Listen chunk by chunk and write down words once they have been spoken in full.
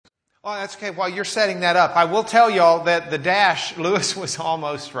Oh, that's okay. While you're setting that up, I will tell y'all that the dash, Lewis was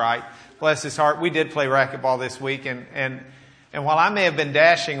almost right. Bless his heart. We did play racquetball this week, and while I may have been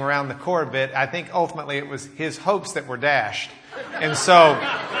dashing around the court a bit, I think ultimately it was his hopes that were dashed. And so,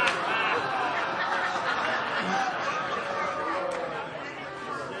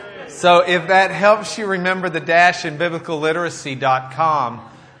 if that helps you remember the dash in biblicalliteracy.com,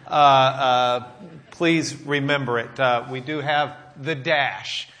 please remember it. We do have the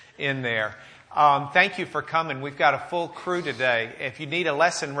dash in there. Thank you for coming. We've got a full crew today. If you need a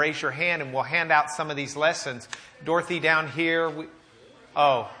lesson, raise your hand and we'll hand out some of these lessons. Dorothy down here.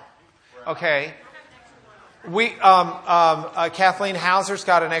 Okay. Kathleen Hauser's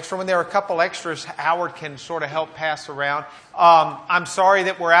got an extra one. There are a couple extras Howard can sort of help pass around. I'm sorry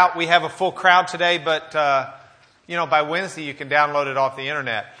that we're out. We have a full crowd today, but, by Wednesday you can download it off the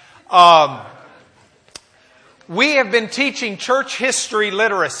internet. We have been teaching church history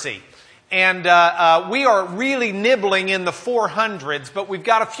literacy. And we are really nibbling in the 400s, but we've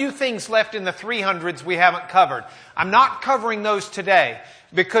got a few things left in the 300s we haven't covered. I'm not covering those today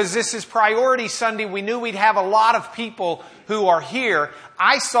because this is Priority Sunday. We knew we'd have a lot of people who are here.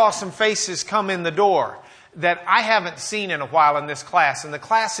 I saw some faces come in the door that I haven't seen in a while in this class. And the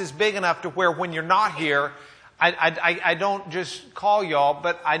class is big enough to where when you're not here, I don't just call y'all,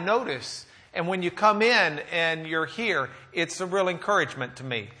 but I notice. And when you come in and you're here, it's a real encouragement to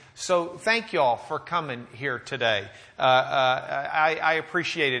me. So thank y'all for coming here today. I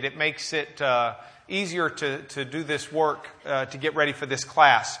appreciate it. It makes it easier to do this work, to get ready for this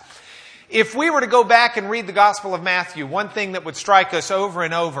class. If we were to go back and read the Gospel of Matthew, one thing that would strike us over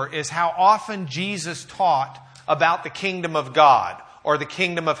and over is how often Jesus taught about the kingdom of God or the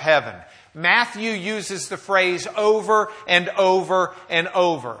kingdom of heaven. Matthew uses the phrase over and over and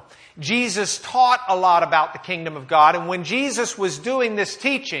over. Jesus taught a lot about the kingdom of God, and when Jesus was doing this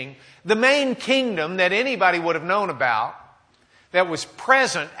teaching, the main kingdom that anybody would have known about, that was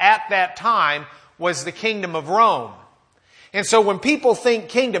present at that time, was the kingdom of Rome. And so when people think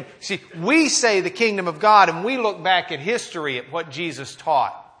kingdom, see, we say the kingdom of God, and we look back at history at what Jesus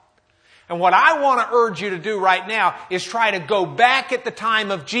taught. And what I want to urge you to do right now is try to go back at the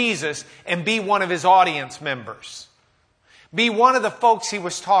time of Jesus and be one of His audience members. Be one of the folks He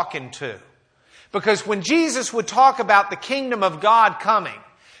was talking to. Because when Jesus would talk about the kingdom of God coming,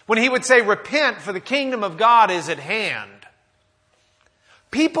 when He would say, repent for the kingdom of God is at hand,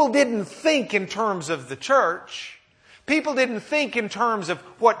 people didn't think in terms of the church. People didn't think in terms of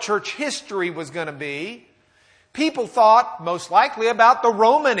what church history was going to be. People thought, most likely, about the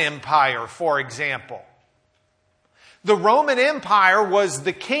Roman Empire, for example. The Roman Empire was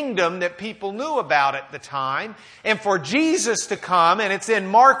the kingdom that people knew about at the time. And for Jesus to come, and it's in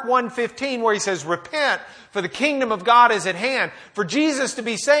Mark 1:15 where He says, repent, for the kingdom of God is at hand. For Jesus to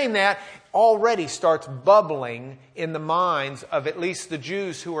be saying that already starts bubbling in the minds of at least the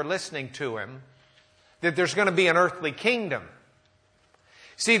Jews who are listening to Him, that there's going to be an earthly kingdom.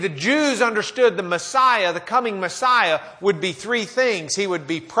 See, the Jews understood the Messiah, the coming Messiah, would be three things. He would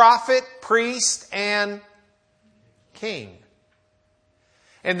be prophet, priest, and king.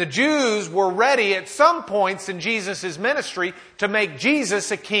 And the Jews were ready at some points in Jesus' ministry to make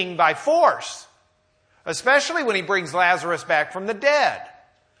Jesus a king by force. Especially when He brings Lazarus back from the dead.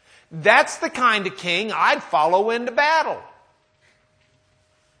 That's the kind of king I'd follow into battle.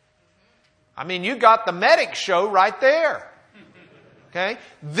 I mean, you got the medic show right there. Okay?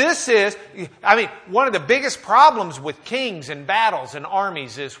 One of the biggest problems with kings and battles and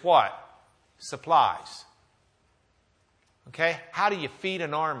armies is what? Supplies. Okay? How do you feed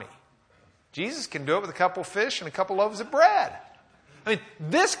an army? Jesus can do it with a couple of fish and a couple loaves of bread. I mean,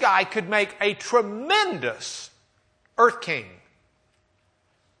 this guy could make a tremendous earth king.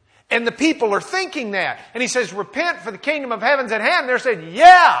 And the people are thinking that. And He says, repent for the kingdom of heaven's at hand. They're saying,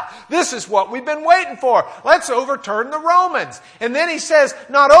 yeah, this is what we've been waiting for. Let's overturn the Romans. And then He says,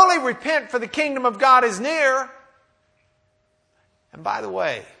 not only repent for the kingdom of God is near. And by the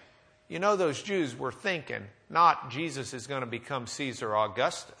way, those Jews were thinking, not Jesus is going to become Caesar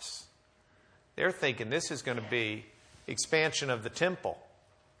Augustus. They're thinking this is going to be expansion of the temple.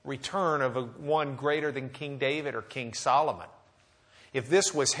 Return of one greater than King David or King Solomon. If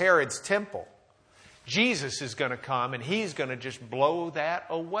this was Herod's temple, Jesus is going to come and He's going to just blow that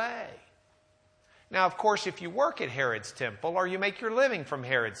away. Now, of course, if you work at Herod's temple, or you make your living from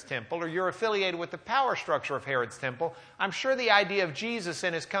Herod's temple, or you're affiliated with the power structure of Herod's temple, I'm sure the idea of Jesus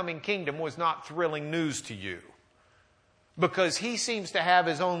and His coming kingdom was not thrilling news to you. Because He seems to have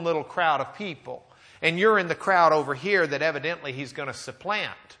His own little crowd of people. And you're in the crowd over here that evidently He's going to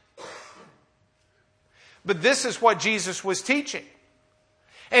supplant. But this is what Jesus was teaching.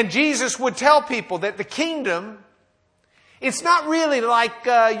 And Jesus would tell people that the kingdom, it's not really like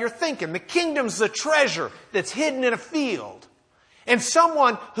you're thinking. The kingdom's the treasure that's hidden in a field. And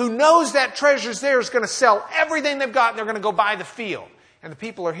someone who knows that treasure's there is going to sell everything they've got and they're going to go buy the field. And the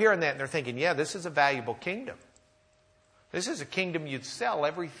people are hearing that and they're thinking, yeah, this is a valuable kingdom. This is a kingdom you'd sell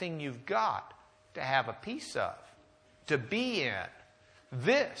everything you've got to have a piece of, to be in.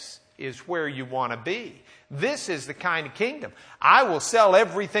 This is where you want to be. This is the kind of kingdom. I will sell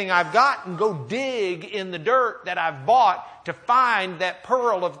everything I've got and go dig in the dirt that I've bought to find that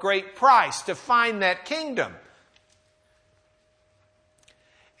pearl of great price, to find that kingdom.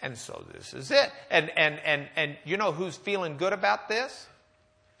 And so this is it. And you know who's feeling good about this?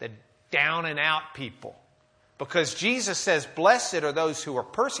 The down and out people. Because Jesus says, blessed are those who are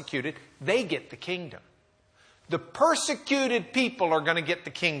persecuted. They get the kingdom. The persecuted people are going to get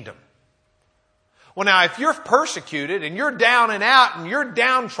the kingdom. Well, now, if you're persecuted and you're down and out and you're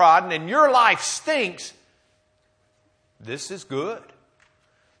downtrodden and your life stinks, this is good.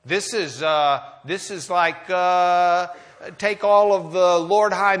 This is like take all of the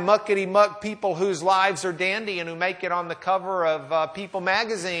Lord High muckety muck people whose lives are dandy and who make it on the cover of People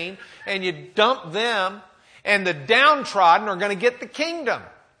magazine, and you dump them, and the downtrodden are going to get the kingdom.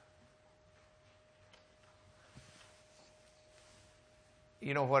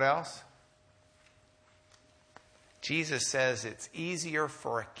 You know what else? Jesus says it's easier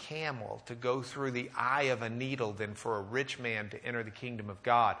for a camel to go through the eye of a needle than for a rich man to enter the kingdom of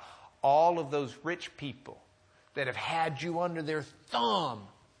God. All of those rich people that have had you under their thumb,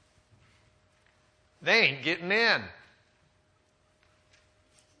 they ain't getting in.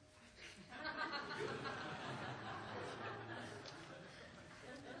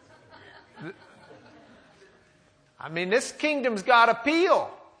 I mean, this kingdom's got appeal.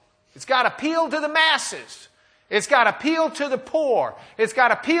 It's got appeal to the masses. It's got appeal to the poor. It's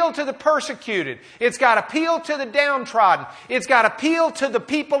got appeal to the persecuted. It's got appeal to the downtrodden. It's got appeal to the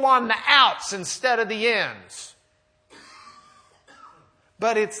people on the outs instead of the ins.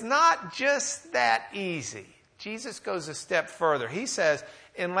 But it's not just that easy. Jesus goes a step further. He says,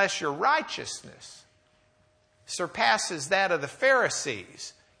 unless your righteousness surpasses that of the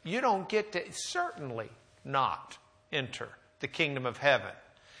Pharisees, you don't get to certainly not enter the kingdom of heaven.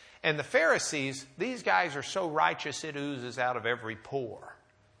 And the Pharisees, these guys are so righteous it oozes out of every pore.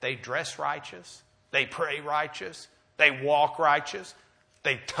 They dress righteous. They pray righteous. They walk righteous.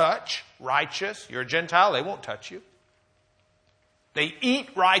 They touch righteous. You're a Gentile, they won't touch you. They eat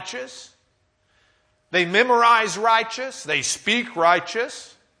righteous. They memorize righteous. They speak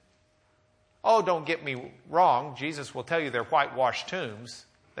righteous. Oh, don't get me wrong. Jesus will tell you they're whitewashed tombs.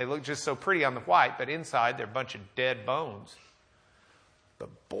 They look just so pretty on the white, but inside they're a bunch of dead bones. But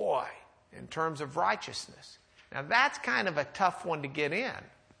boy, in terms of righteousness, now that's kind of a tough one to get in.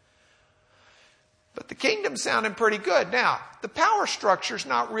 But the kingdom's sounding pretty good. Now, the power structure's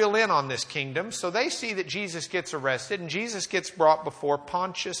not real in on this kingdom, so they see that Jesus gets arrested, and Jesus gets brought before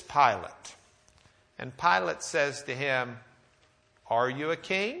Pontius Pilate. And Pilate says to him, "Are you a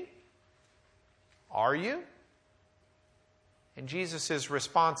king? Are you?" And Jesus'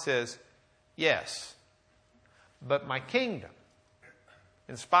 response is, "Yes, but my kingdom,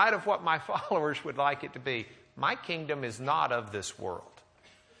 in spite of what my followers would like it to be, my kingdom is not of this world.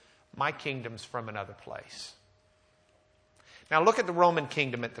 My kingdom's from another place." Now look at the Roman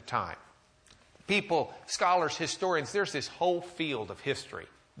kingdom at the time. People, scholars, historians, there's this whole field of history.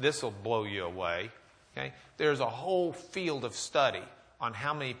 This will blow you away. Okay? There's a whole field of study on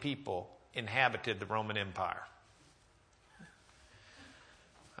how many people inhabited the Roman Empire.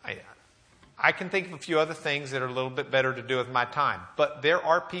 I can think of a few other things that are a little bit better to do with my time. But there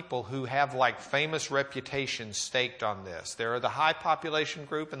are people who have like famous reputations staked on this. There are the high population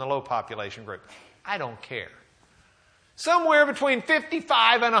group and the low population group. I don't care. Somewhere between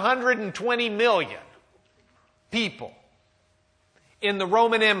 55 and 120 million people in the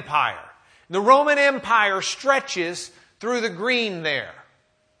Roman Empire. The Roman Empire stretches through the green there.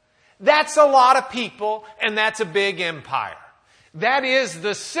 That's a lot of people, and that's a big empire. That is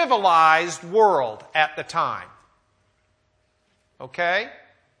the civilized world at the time. Okay?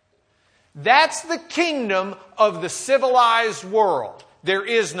 That's the kingdom of the civilized world. There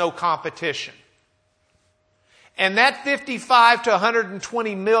is no competition. And that 55 to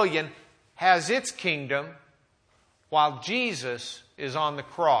 120 million has its kingdom while Jesus is on the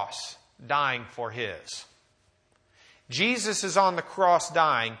cross dying for his. Jesus is on the cross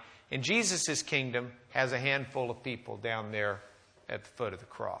dying, and Jesus' kingdom has a handful of people down there at the foot of the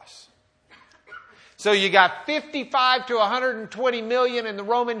cross. So you got 55 to 120 million in the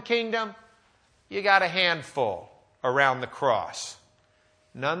Roman kingdom. You got a handful around the cross.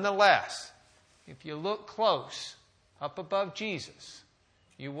 Nonetheless, if you look close up above Jesus,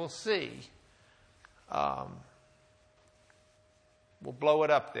 you will see, we'll blow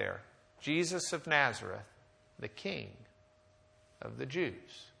it up there, Jesus of Nazareth, the King of the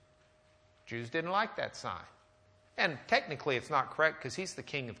Jews. Jews didn't like that sign. And technically it's not correct because he's the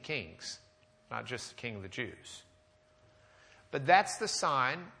King of Kings, not just the King of the Jews. But that's the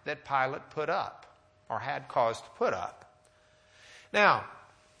sign that Pilate put up, or had cause to put up. Now,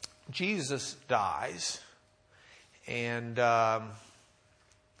 Jesus dies, and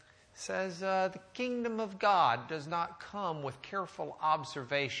says the kingdom of God does not come with careful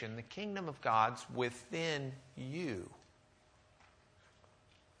observation. The kingdom of God's within you.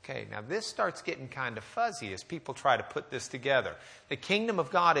 Okay, now this starts getting kind of fuzzy as people try to put this together. The kingdom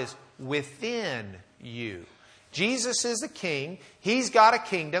of God is within you. Jesus is a king. He's got a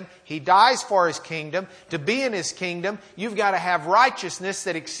kingdom. He dies for his kingdom. To be in his kingdom, you've got to have righteousness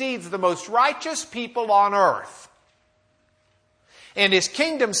that exceeds the most righteous people on earth. And his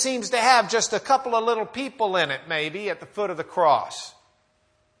kingdom seems to have just a couple of little people in it, maybe, at the foot of the cross.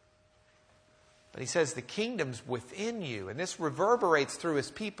 But he says the kingdom's within you. And this reverberates through his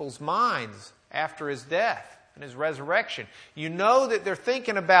people's minds after his death and his resurrection. You know that they're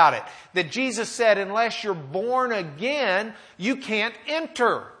thinking about it. That Jesus said, unless you're born again, you can't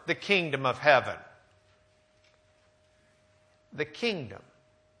enter the kingdom of heaven. The kingdom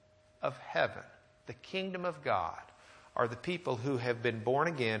of heaven, the kingdom of God, are the people who have been born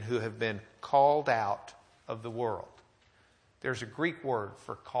again, who have been called out of the world. There's a Greek word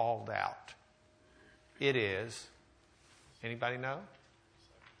for called out. It is, anybody know?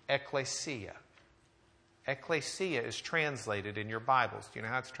 Ecclesia. Ecclesia is translated in your Bibles. Do you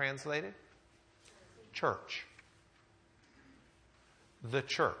know how it's translated? Church. The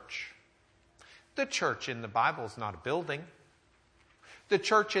church. The church in the Bible is not a building. The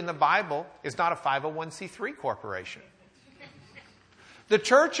church in the Bible is not a 501c3 corporation. The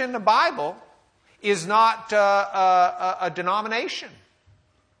church in the Bible is not a denomination.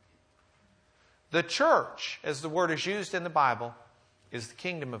 The church, as the word is used in the Bible, is the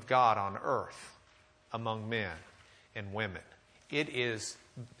kingdom of God on earth among men and women. It is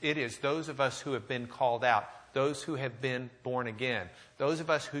those of us who have been called out, those who have been born again, those of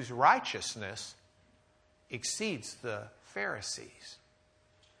us whose righteousness exceeds the Pharisees.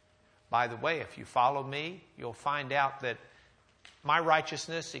 By the way, if you follow me, you'll find out that my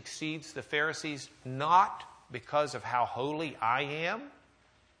righteousness exceeds the Pharisees not because of how holy I am.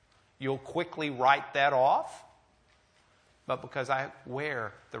 You'll quickly write that off. But because I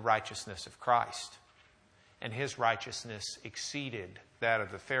wear the righteousness of Christ. And his righteousness exceeded that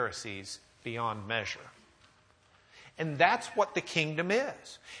of the Pharisees beyond measure. And that's what the kingdom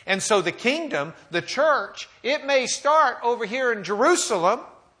is. And so the kingdom, the church, it may start over here in Jerusalem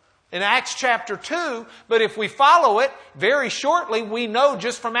in Acts chapter 2, but if we follow it very shortly, we know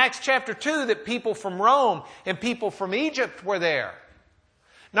just from Acts chapter 2 that people from Rome and people from Egypt were there.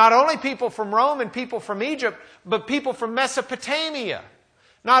 Not only people from Rome and people from Egypt, but people from Mesopotamia.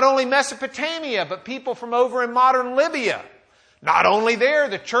 Not only Mesopotamia, but people from over in modern Libya. Not only there,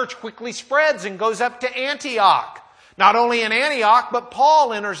 the church quickly spreads and goes up to Antioch. Not only in Antioch, but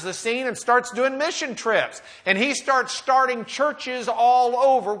Paul enters the scene and starts doing mission trips. And he starts starting churches all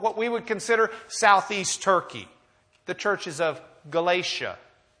over what we would consider southeast Turkey. The churches of Galatia.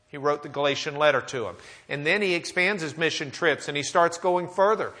 He wrote the Galatian letter to them. And then he expands his mission trips and he starts going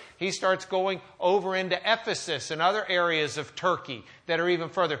further. He starts going over into Ephesus and other areas of Turkey that are even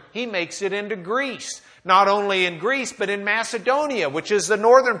further. He makes it into Greece. Not only in Greece, but in Macedonia, which is the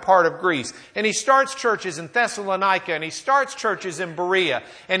northern part of Greece. And he starts churches in Thessalonica, and he starts churches in Berea,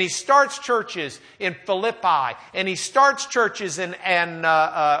 and he starts churches in Philippi, and he starts churches in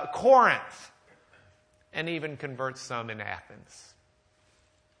Corinth, and even converts some in Athens.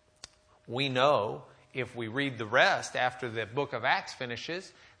 We know, if we read the rest after the book of Acts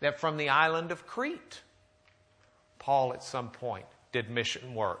finishes, that from the island of Crete, Paul at some point did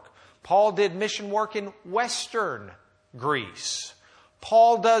mission work. Paul did mission work in western Greece.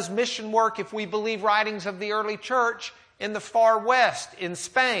 Paul does mission work, if we believe writings of the early church, in the far west, in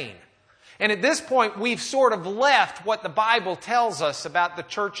Spain. And at this point, we've sort of left what the Bible tells us about the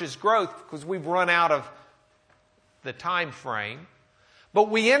church's growth because we've run out of the time frame. But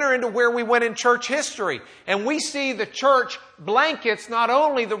we enter into where we went in church history. And we see the church blankets not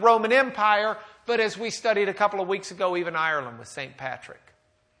only the Roman Empire, but as we studied a couple of weeks ago, even Ireland with St. Patrick.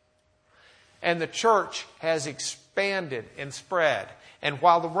 And the church has expanded and spread. And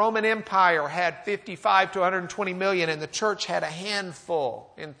while the Roman Empire had 55 to 120 million and the church had a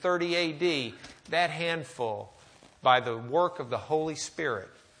handful in 30 AD, that handful by the work of the Holy Spirit,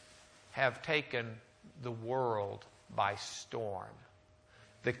 have taken the world by storm.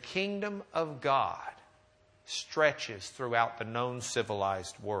 The kingdom of God stretches throughout the known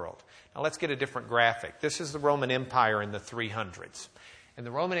civilized world. Now let's get a different graphic. This is the Roman Empire in the 300s. And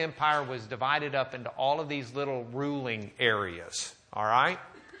the Roman Empire was divided up into all of these little ruling areas. All right?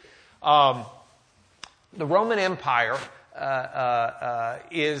 The Roman Empire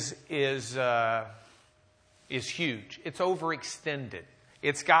is huge. It's overextended.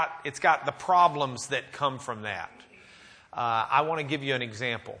 It's got the problems that come from that. I want to give you an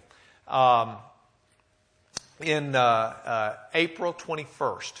example. In April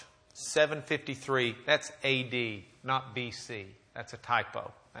 21st, 753, that's A.D., not B.C. That's a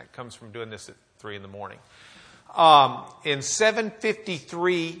typo. That comes from doing this at 3 in the morning. In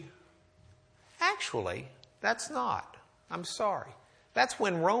 753, actually, that's not. I'm sorry. That's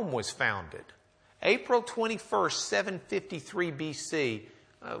when Rome was founded. April 21st, 753 B.C.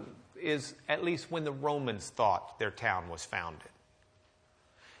 Is at least when the Romans thought their town was founded.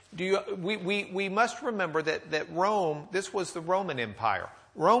 We must remember that Rome, this was the Roman Empire.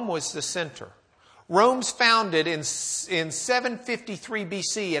 Rome was the center. Rome's founded in 753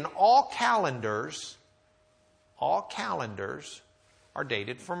 B.C. and all calendars are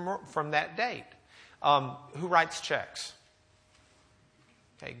dated from that date. Who writes checks?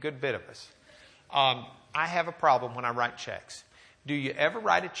 Okay, good bit of us. I have a problem when I write checks. Do you ever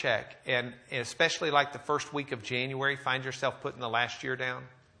write a check and especially like the first week of January, find yourself putting the last year down?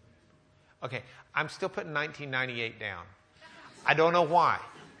 Okay, I'm still putting 1998 down. I don't know why.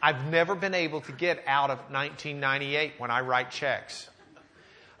 I've never been able to get out of 1998 when I write checks.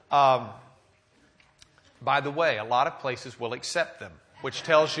 By the way, a lot of places will accept them, which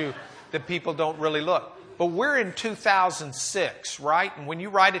tells you that people don't really look. But we're in 2006, right? And when you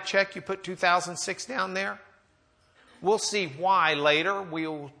write a check, you put 2006 down there. We'll see why later.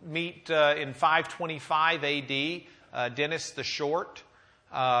 We'll meet in 525 A.D. Dennis the Short.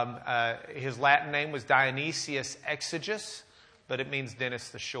 His Latin name was Dionysius Exiguus, but it means Dennis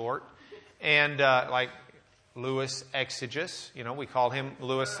the Short. And like Louis Exiguus, we call him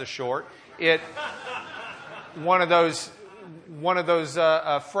Louis the Short. One of those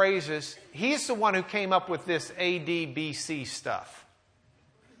phrases. He's the one who came up with this A.D. B.C. stuff.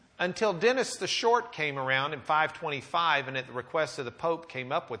 Until Dennis the Short came around in 525 and at the request of the Pope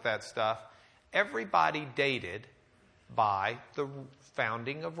came up with that stuff, everybody dated by the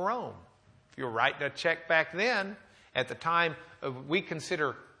founding of Rome. If you were writing a check back then, at the time we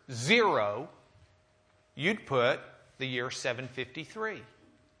consider 0, you'd put the year 753.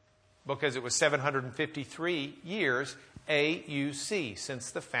 Because it was 753 years AUC since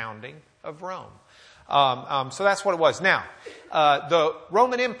the founding of Rome. So that's what it was. Now, the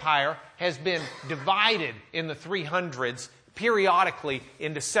Roman Empire has been divided in the 300s periodically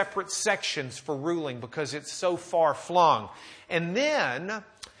into separate sections for ruling because it's so far flung. And then,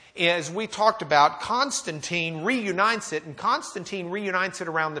 as we talked about, Constantine reunites it, and Constantine reunites it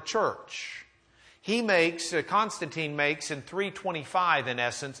around the church. Constantine makes in 325, in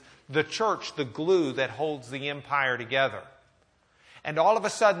essence, the church the glue that holds the empire together. And all of a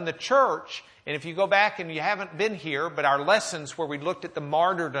sudden the church, and if you go back and you haven't been here, but our lessons where we looked at the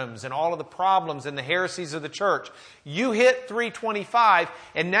martyrdoms and all of the problems and the heresies of the church, you hit 325,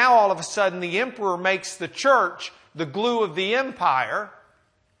 and now all of a sudden the emperor makes the church the glue of the empire.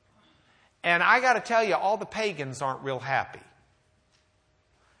 And I got to tell you, all the pagans aren't real happy.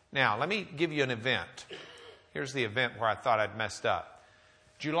 Now, let me give you an event. Here's the event where I thought I'd messed up.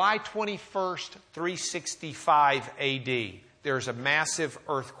 July 21st, 365 AD, there's a massive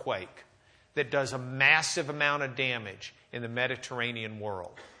earthquake that does a massive amount of damage in the Mediterranean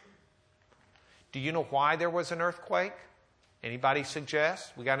world. Do you know why there was an earthquake? Anybody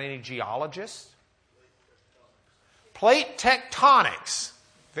suggest? We got any geologists? Plate tectonics.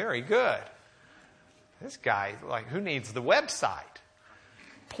 Very good. This guy, who needs the website?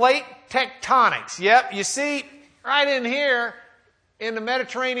 Plate tectonics. Yep, you see, right in here in the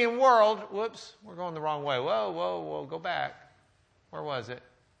Mediterranean world. Whoops, we're going the wrong way. Whoa, go back. Where was it?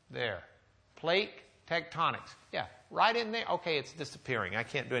 There. Plate tectonics. Yeah, right in there. Okay, it's disappearing. I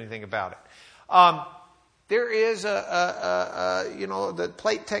can't do anything about it. There is the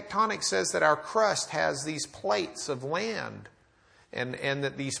plate tectonics says that our crust has these plates of land. And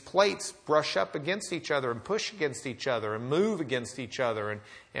that these plates brush up against each other and push against each other and move against each other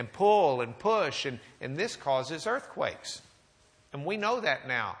and pull and push. And this causes earthquakes. And we know that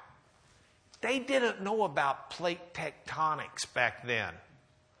now. They didn't know about plate tectonics back then.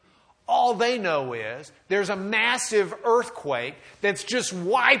 All they know is there's a massive earthquake that's just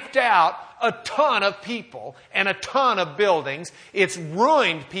wiped out a ton of people and a ton of buildings. It's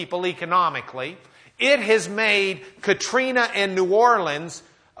ruined people economically. It has made Katrina and New Orleans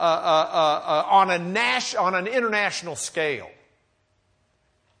on an international scale.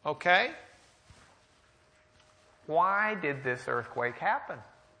 Okay? Why did this earthquake happen?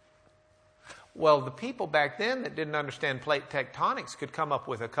 Well, the people back then that didn't understand plate tectonics could come up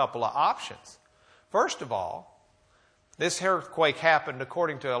with a couple of options. First of all, this earthquake happened,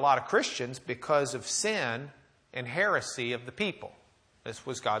 according to a lot of Christians, because of sin and heresy of the people. This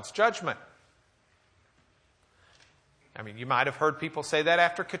was God's judgment. I mean, you might have heard people say that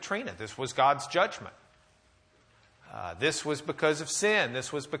after Katrina. This was God's judgment. This was because of sin.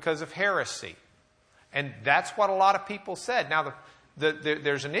 This was because of heresy. And that's what a lot of people said. Now,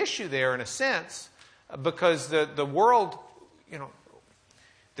 there's an issue there in a sense, because the world,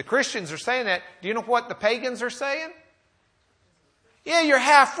 the Christians are saying that. Do you know what the pagans are saying? Yeah, you're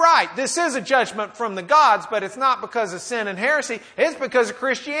half right. This is a judgment from the gods, but it's not because of sin and heresy. It's because of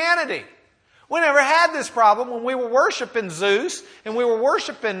Christianity. We never had this problem when we were worshiping Zeus and we were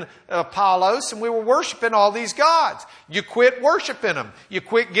worshiping Apollos and we were worshiping all these gods. You quit worshiping them. You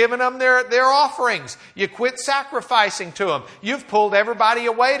quit giving them their offerings. You quit sacrificing to them. You've pulled everybody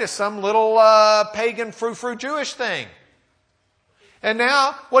away to some little pagan frou-frou Jewish thing. And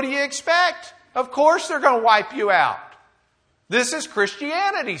now, what do you expect? Of course they're going to wipe you out. This is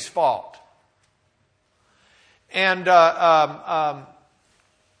Christianity's fault. And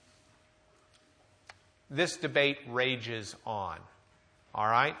this debate rages on. All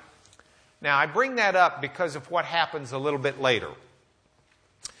right? Now, I bring that up because of what happens a little bit later.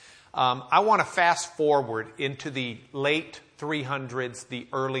 I want to fast forward into the late 300s, the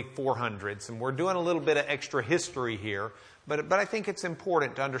early 400s, and we're doing a little bit of extra history here, but I think it's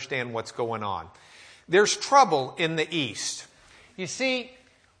important to understand what's going on. There's trouble in the East. You see,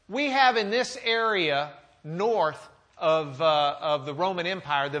 we have in this area north of the Roman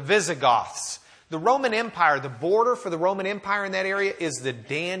Empire, the Visigoths. The Roman Empire, the border for the Roman Empire in that area is the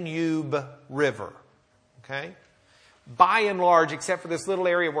Danube River. Okay? By and large, except for this little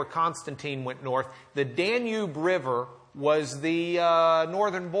area where Constantine went north, the Danube River was the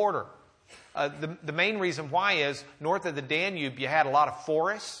northern border. The main reason why is north of the Danube you had a lot of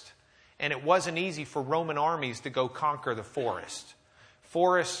forest, and it wasn't easy for Roman armies to go conquer the forest.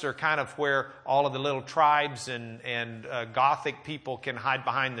 Forests are kind of where all of the little tribes and Gothic people can hide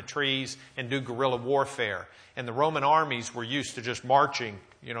behind the trees and do guerrilla warfare. And the Roman armies were used to just marching,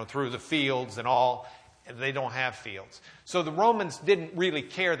 through the fields and all. They don't have fields. So the Romans didn't really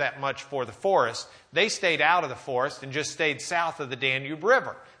care that much for the forest. They stayed out of the forest and just stayed south of the Danube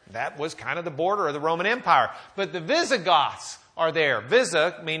River. That was kind of the border of the Roman Empire. But the Visigoths are there.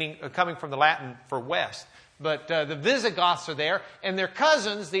 Visa, meaning coming from the Latin for west. But the Visigoths are there, and their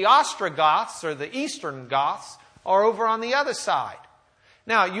cousins, the Ostrogoths, or the Eastern Goths, are over on the other side.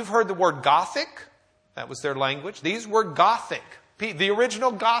 Now, you've heard the word Gothic. That was their language. These were Gothic, the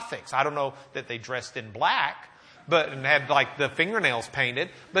original Gothics. I don't know that they dressed in black, and had like the fingernails painted,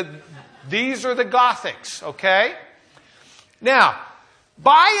 but these are the Gothics, okay? Now,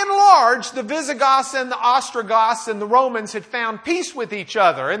 by and large, the Visigoths and the Ostrogoths and the Romans had found peace with each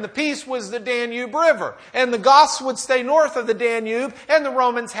other, and the peace was the Danube River. And the Goths would stay north of the Danube, and the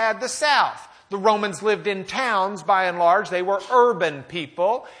Romans had the south. The Romans lived in towns, by and large. They were urban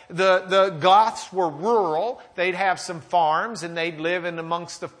people. The Goths were rural. They'd have some farms, and they'd live in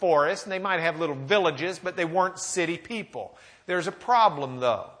amongst the forest, and they might have little villages, but they weren't city people. There's a problem,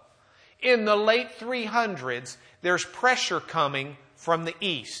 though. In the late 300s, there's pressure coming from the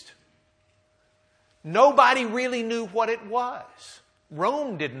east. Nobody really knew what it was.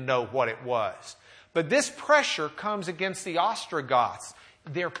 Rome didn't know what it was. But this pressure comes against the Ostrogoths.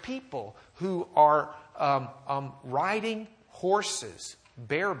 They're people who are riding horses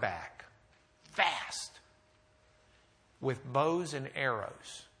bareback, fast, with bows and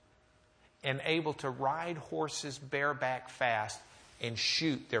arrows, and able to ride horses bareback fast and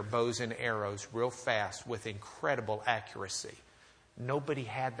shoot their bows and arrows real fast with incredible accuracy. Nobody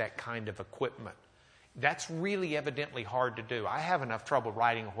had that kind of equipment. That's really evidently hard to do. I have enough trouble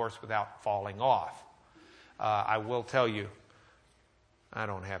riding a horse without falling off. I will tell you, I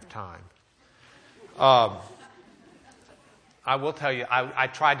don't have time. I will tell you, I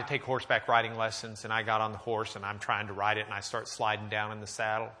tried to take horseback riding lessons, and I got on the horse, and I'm trying to ride it, and I start sliding down in the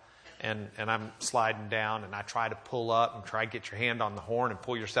saddle. and I'm sliding down, and I try to pull up and try to get your hand on the horn and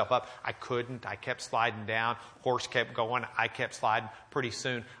pull yourself up. I couldn't. I kept sliding down. Horse kept going. I kept sliding. Pretty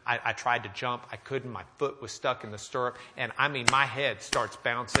soon, I tried to jump. I couldn't. My foot was stuck in the stirrup, and my head starts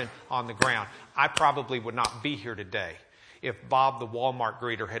bouncing on the ground. I probably would not be here today if Bob, the Walmart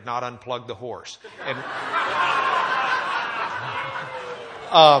greeter, had not unplugged the horse. And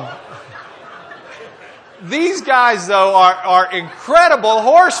these guys, though, are incredible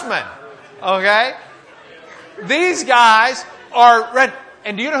horsemen. Okay? These guys are red.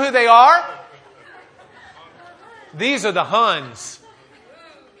 And do you know who they are? These are the Huns.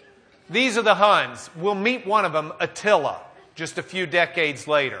 These are the Huns. We'll meet one of them, Attila, just a few decades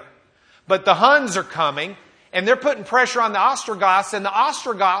later. But the Huns are coming, and they're putting pressure on the Ostrogoths, and the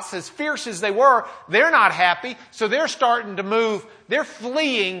Ostrogoths, as fierce as they were, they're not happy, so they're starting to move. They're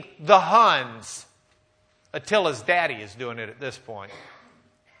fleeing the Huns. Attila's daddy is doing it at this point,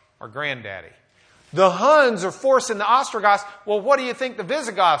 or granddaddy. The Huns are forcing the Ostrogoths. Well, what do you think the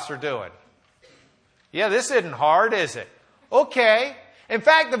Visigoths are doing? Yeah, this isn't hard, is it? Okay. In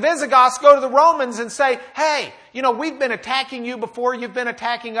fact, the Visigoths go to the Romans and say, hey, we've been attacking you before. You've been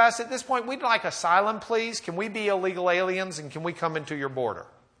attacking us. At this point, we'd like asylum, please. Can we be illegal aliens and can we come into your border?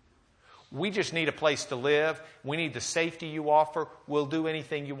 We just need a place to live. We need the safety you offer. We'll do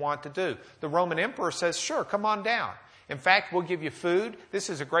anything you want to do. The Roman emperor says, sure, come on down. In fact, we'll give you food. This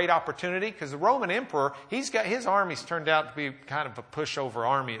is a great opportunity because the Roman emperor, his army's turned out to be kind of a pushover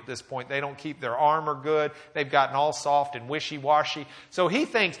army at this point. They don't keep their armor good. They've gotten all soft and wishy-washy. So he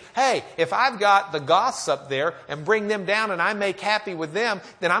thinks, hey, if I've got the Goths up there and bring them down and I make happy with them,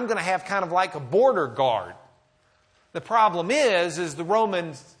 then I'm going to have kind of like a border guard. The problem is the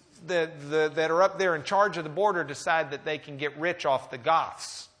Romans that are up there in charge of the border decide that they can get rich off the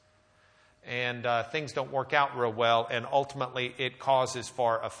Goths. And things don't work out real well, and ultimately it causes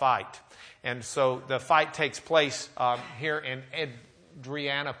for a fight. And so the fight takes place here in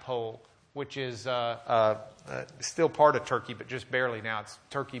Adrianople, which is still part of Turkey, but just barely now. It's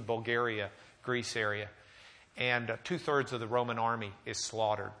Turkey, Bulgaria, Greece area. And 2/3 of the Roman army is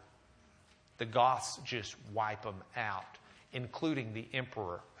slaughtered. The Goths just wipe them out, including the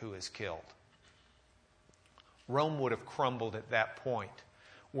emperor who is killed. Rome would have crumbled at that point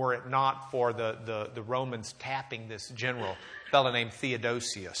were it not for the Romans tapping this general, a fellow named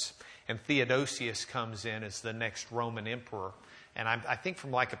Theodosius. And Theodosius comes in as the next Roman emperor. And I think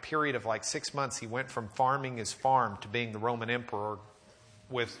from like a period of like 6 months, he went from farming his farm to being the Roman emperor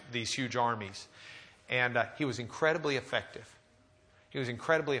with these huge armies. And he was incredibly effective. He was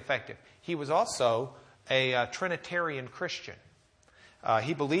incredibly effective. He was also a Trinitarian Christian.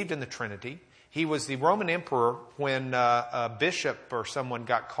 He believed in the Trinity. He was the Roman emperor when a bishop or someone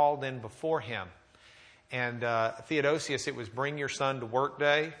got called in before him. And Theodosius, it was bring your son to work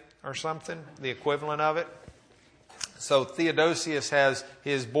day or something, the equivalent of it. So Theodosius has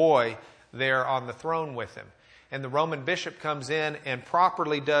his boy there on the throne with him. And the Roman bishop comes in and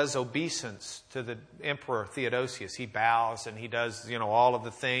properly does obeisance to the emperor Theodosius. He bows and he does, all of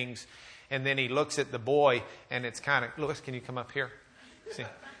the things. And then he looks at the boy and it's kind of, Louis, can you come up here? See?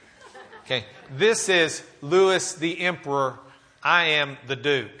 Okay, this is Louis the Emperor. I am the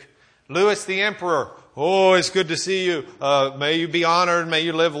Duke. Louis the Emperor. Oh, it's good to see you. May you be honored. May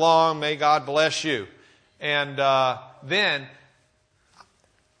you live long. May God bless you. And then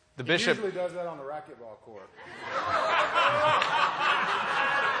the bishop usually does that on the racquetball court.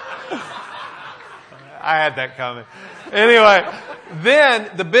 I had that coming. Anyway, then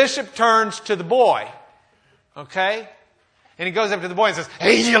the bishop turns to the boy. Okay? And he goes up to the boy and says,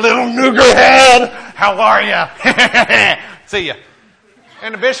 hey, you little niggerhead, how are you? See ya.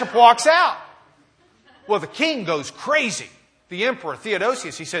 And the bishop walks out. Well, the king goes crazy. The emperor,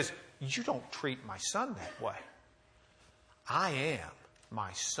 Theodosius, he says, you don't treat my son that way. I am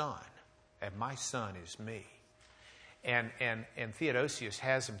my son, and my son is me. And Theodosius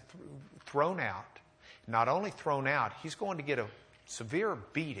has him thrown out. Not only thrown out, he's going to get a severe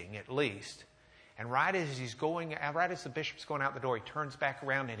beating at least. And right as the bishop's going out the door, he turns back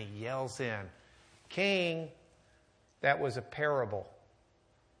around and he yells in, King, that was a parable.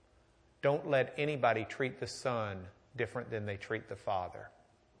 Don't let anybody treat the son different than they treat the father.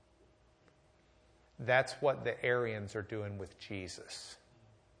 That's what the Arians are doing with Jesus.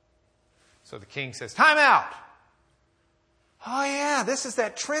 So the king says, time out. Oh yeah, this is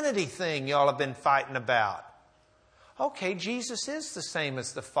that Trinity thing y'all have been fighting about. Okay, Jesus is the same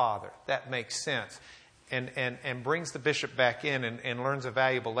as the Father. That makes sense. And brings the bishop back in and learns a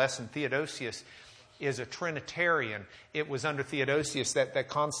valuable lesson. Theodosius, is a Trinitarian. It was under Theodosius that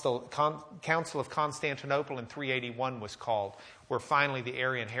Council of Constantinople in 381 was called, where finally the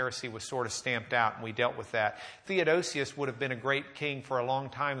Arian heresy was sort of stamped out, and we dealt with that. Theodosius would have been a great king for a long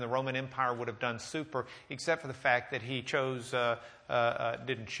time. The Roman Empire would have done super, except for the fact that he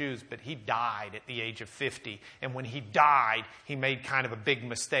didn't choose, but he died at the age of 50. And when he died, he made kind of a big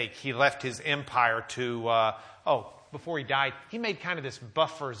mistake. He left his empire to, before he died, he made kind of this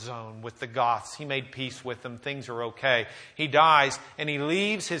buffer zone with the Goths. He made peace with them. Things are okay. He dies, and he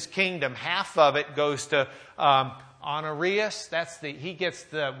leaves his kingdom. Half of it goes to Honorius. He gets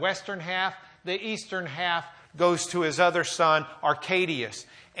the western half. The eastern half goes to his other son, Arcadius.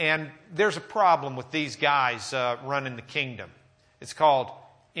 And there's a problem with these guys running the kingdom. It's called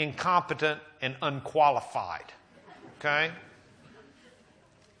incompetent and unqualified. Okay?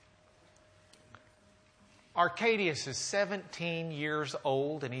 Arcadius is 17 years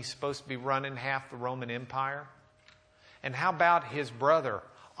old, and he's supposed to be running half the Roman Empire. And how about his brother,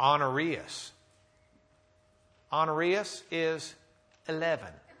 Honorius? Honorius is 11.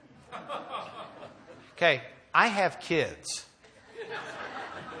 Okay, I have kids.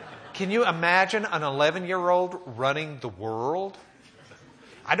 Can you imagine an 11-year-old running the world?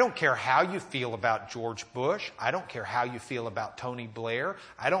 I don't care how you feel about George Bush. I don't care how you feel about Tony Blair.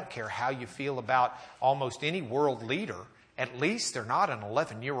 I don't care how you feel about almost any world leader. At least they're not an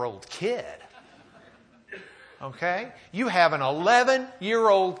 11-year-old kid. Okay? You have an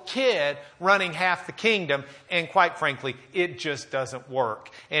 11-year-old kid running half the kingdom, and quite frankly, it just doesn't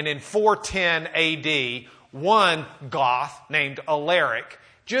work. And in 410 AD, one Goth named Alaric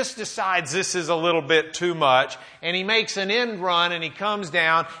just decides this is a little bit too much, and he makes an end run, and he comes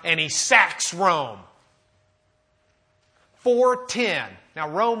down, and he sacks Rome. 410. Now,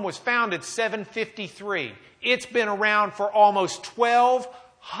 Rome was founded 753. It's been around for almost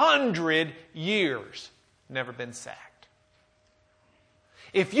 1,200 years. Never been sacked.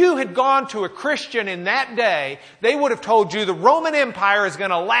 If you had gone to a Christian in that day, they would have told you the Roman Empire is going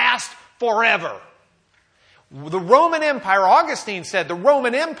to last forever. The Roman Empire, Augustine said, the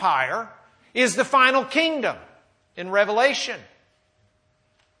Roman Empire is the final kingdom in Revelation.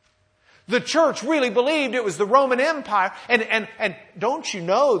 The church really believed it was the Roman Empire. And don't you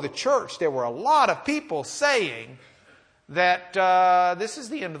know, the church, there were a lot of people saying that this is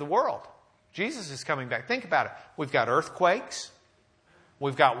the end of the world. Jesus is coming back. Think about it. We've got earthquakes.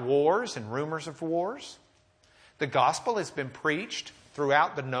 We've got wars and rumors of wars. The gospel has been preached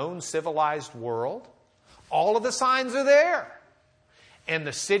throughout the known civilized world. All of the signs are there. And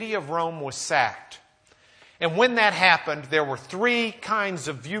the city of Rome was sacked. And when that happened, there were three kinds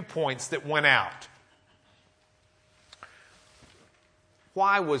of viewpoints that went out.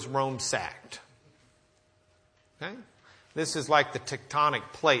 Why was Rome sacked? Okay? This is like the tectonic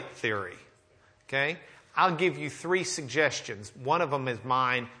plate theory. Okay? I'll give you three suggestions. One of them is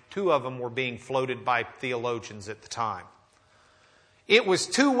mine. Two of them were being floated by theologians at the time. It was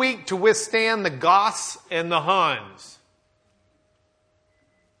too weak to withstand the Goths and the Huns.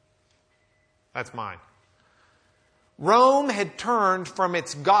 That's mine. Rome had turned from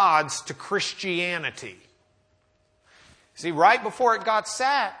its gods to Christianity. See, right before it got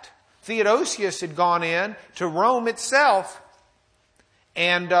sacked, Theodosius had gone in to Rome itself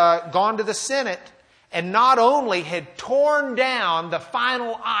and gone to the Senate, and not only had torn down the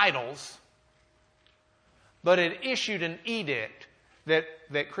final idols, but had issued an edict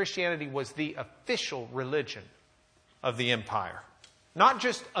that Christianity was the official religion of the empire. Not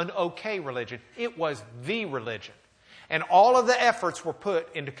just an okay religion, it was the religion. And all of the efforts were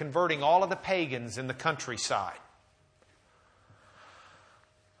put into converting all of the pagans in the countryside.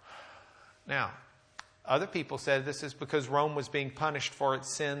 Now, other people said this is because Rome was being punished for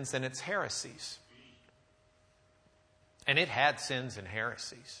its sins and its heresies. And it had sins and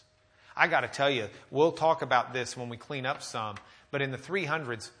heresies. I got to tell you, we'll talk about this when we clean up some, but in the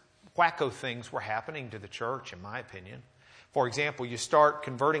 300s, wacko things were happening to the church, in my opinion. For example, you start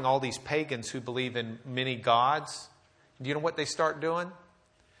converting all these pagans who believe in many gods. Do you know what they start doing?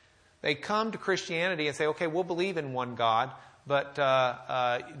 They come to Christianity and say, okay, we'll believe in one God, but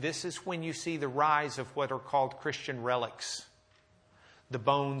this is when you see the rise of what are called Christian relics, the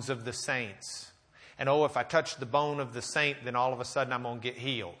bones of the saints. And if I touch the bone of the saint, then all of a sudden I'm going to get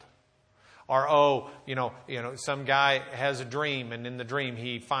healed. Or, some guy has a dream, and in the dream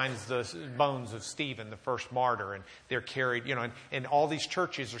he finds the bones of Stephen, the first martyr, and they're carried, and all these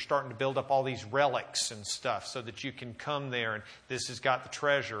churches are starting to build up all these relics and stuff so that you can come there, and this has got the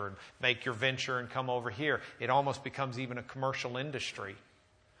treasure, and make your venture and come over here. It almost becomes even a commercial industry.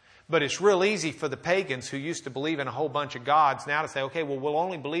 But it's real easy for the pagans who used to believe in a whole bunch of gods now to say, okay, well, we'll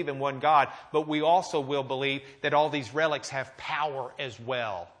only believe in one God, but we also will believe that all these relics have power as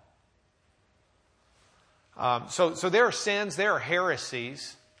well. So there are sins, there are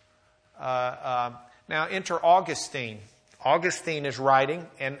heresies. Now enter Augustine. Augustine is writing,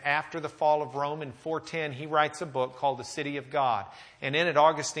 and after the fall of Rome in 410, he writes a book called The City of God. And in it,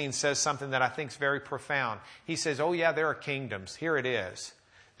 Augustine says something that I think is very profound. He says, oh yeah, there are kingdoms. Here it is.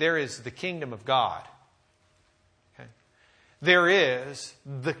 There is the kingdom of God. Okay? There is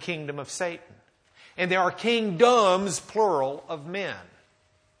the kingdom of Satan. And there are kingdoms, plural, of men.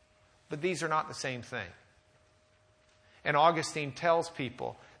 But these are not the same thing. And Augustine tells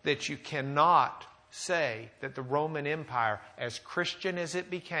people that you cannot say that the Roman Empire, as Christian as it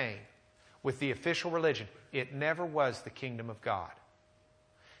became, with the official religion, it never was the kingdom of God.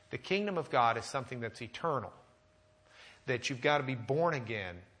 The kingdom of God is something that's eternal, that you've got to be born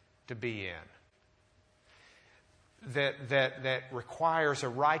again to be in. That requires a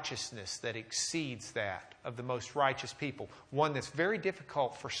righteousness that exceeds that of the most righteous people. One that's very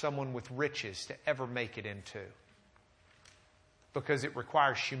difficult for someone with riches to ever make it into. Because it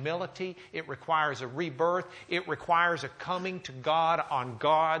requires humility, it requires a rebirth, it requires a coming to God on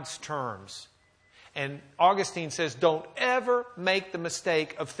God's terms. And Augustine says, don't ever make the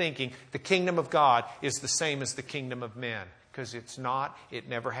mistake of thinking the kingdom of God is the same as the kingdom of men. Because it's not, it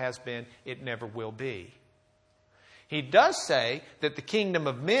never has been, it never will be. He does say that the kingdom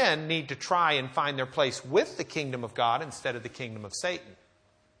of men need to try and find their place with the kingdom of God instead of the kingdom of Satan.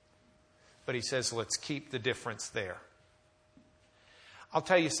 But he says, let's keep the difference there. I'll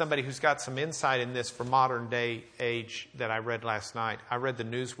tell you somebody who's got some insight in this for modern day age that I read last night. I read the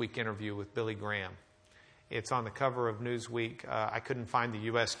Newsweek interview with Billy Graham. It's on the cover of Newsweek. I couldn't find the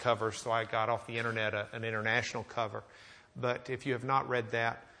U.S. cover, so I got off the internet an international cover. But if you have not read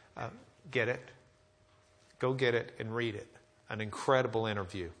that, get it. Go get it and read it. An incredible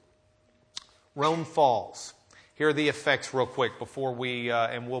interview. Rome falls. Here are the effects real quick before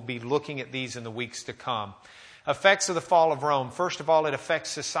and we'll be looking at these in the weeks to come. Effects of the fall of Rome. First of all, it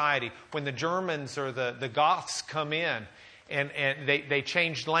affects society. When the Germans or the Goths come in and they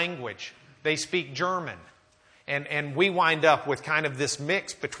changed language, they speak German. And we wind up with kind of this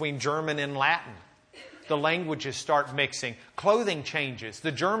mix between German and Latin. The languages start mixing. Clothing changes.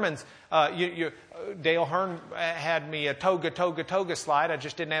 The Germans, Dale Hearn had me a toga slide. I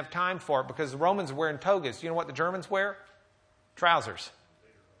just didn't have time for it because the Romans are wearing togas. You know what the Germans wear? Trousers.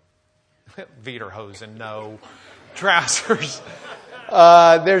 Wiederhosen, no. Trousers.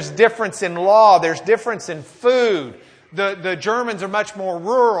 There's difference in law. There's difference in food. The Germans are much more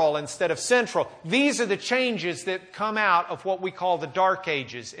rural instead of central. These are the changes that come out of what we call the Dark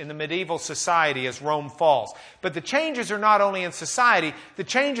Ages in the medieval society as Rome falls. But the changes are not only in society, the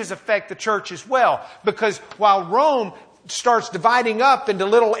changes affect the church as well. Because while Rome starts dividing up into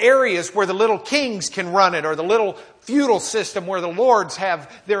little areas where the little kings can run it, or the little feudal system where the lords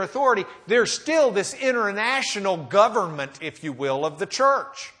have their authority, there's still this international government, if you will, of the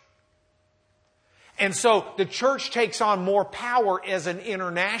church. And so the church takes on more power as an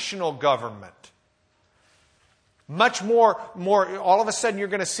international government. Much more, all of a sudden you're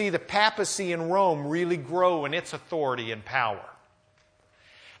going to see the papacy in Rome really grow in its authority and power.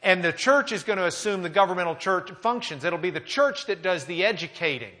 And the church is going to assume the governmental church functions. It'll be the church that does the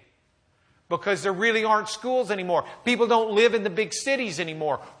educating. Because there really aren't schools anymore. People don't live in the big cities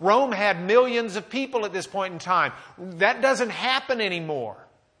anymore. Rome had millions of people at this point in time. That doesn't happen anymore.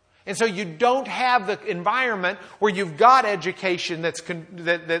 And so you don't have the environment where you've got education that's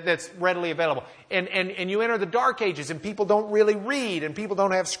readily available. And you enter the Dark Ages and people don't really read and people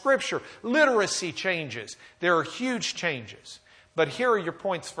don't have Scripture. Literacy changes. There are huge changes. But here are your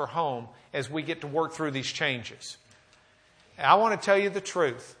points for home as we get to work through these changes. I want to tell you the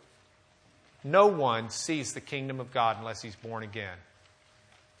truth. No one sees the kingdom of God unless he's born again.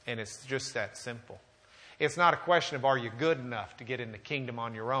 And it's just that simple. It's not a question of are you good enough to get in the kingdom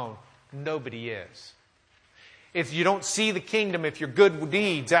on your own. Nobody is. You don't see the kingdom if your good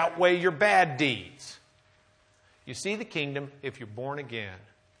deeds outweigh your bad deeds. You see the kingdom if you're born again.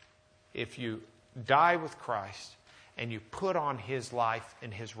 If you die with Christ and you put on His life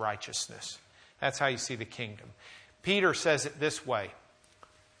and His righteousness. That's how you see the kingdom. Peter says it this way.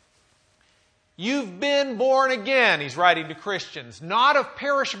 You've been born again, he's writing to Christians. Not of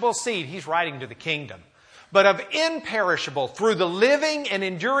perishable seed, he's writing to the kingdom. But of imperishable, through the living and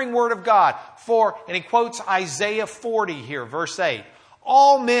enduring Word of God. For, and he quotes Isaiah 40 here, verse 8.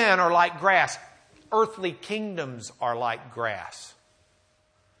 All men are like grass. Earthly kingdoms are like grass.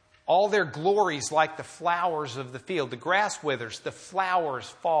 All their glories like the flowers of the field. The grass withers, the flowers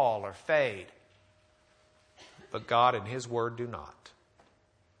fall or fade. But God and His Word do not.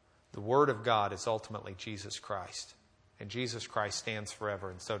 The Word of God is ultimately Jesus Christ. And Jesus Christ stands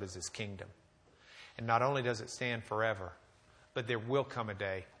forever, and so does His kingdom. And not only does it stand forever, but there will come a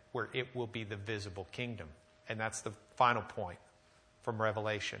day where it will be the visible kingdom. And that's the final point from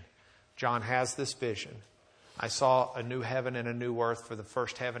Revelation. John has this vision. I saw a new heaven and a new earth, for the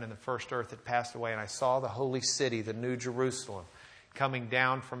first heaven and the first earth had passed away. And I saw the holy city, the new Jerusalem, coming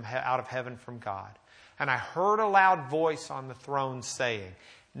down from out of heaven from God. And I heard a loud voice on the throne saying,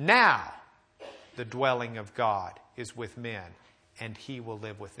 "Now the dwelling of God is with men, and He will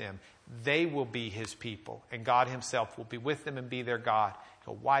live with them. They will be His people, and God Himself will be with them and be their God.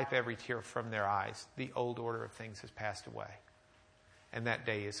 He'll wipe every tear from their eyes. The old order of things has passed away." And that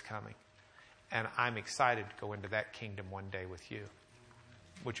day is coming. And I'm excited to go into that kingdom one day with you.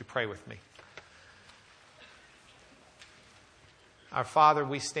 Would you pray with me? Our Father,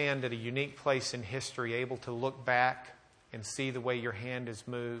 we stand at a unique place in history, able to look back and see the way your hand has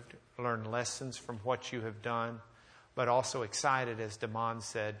moved, learn lessons from what you have done, but also excited, as Damon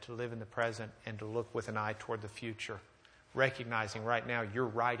said, to live in the present and to look with an eye toward the future, recognizing right now you're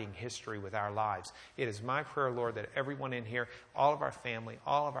writing history with our lives. It is my prayer, Lord, that everyone in here, all of our family,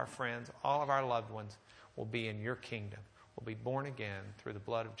 all of our friends, all of our loved ones will be in your kingdom, will be born again through the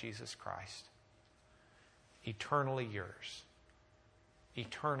blood of Jesus Christ. Eternally yours.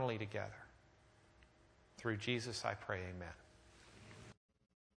 Eternally together. Through Jesus I pray, amen.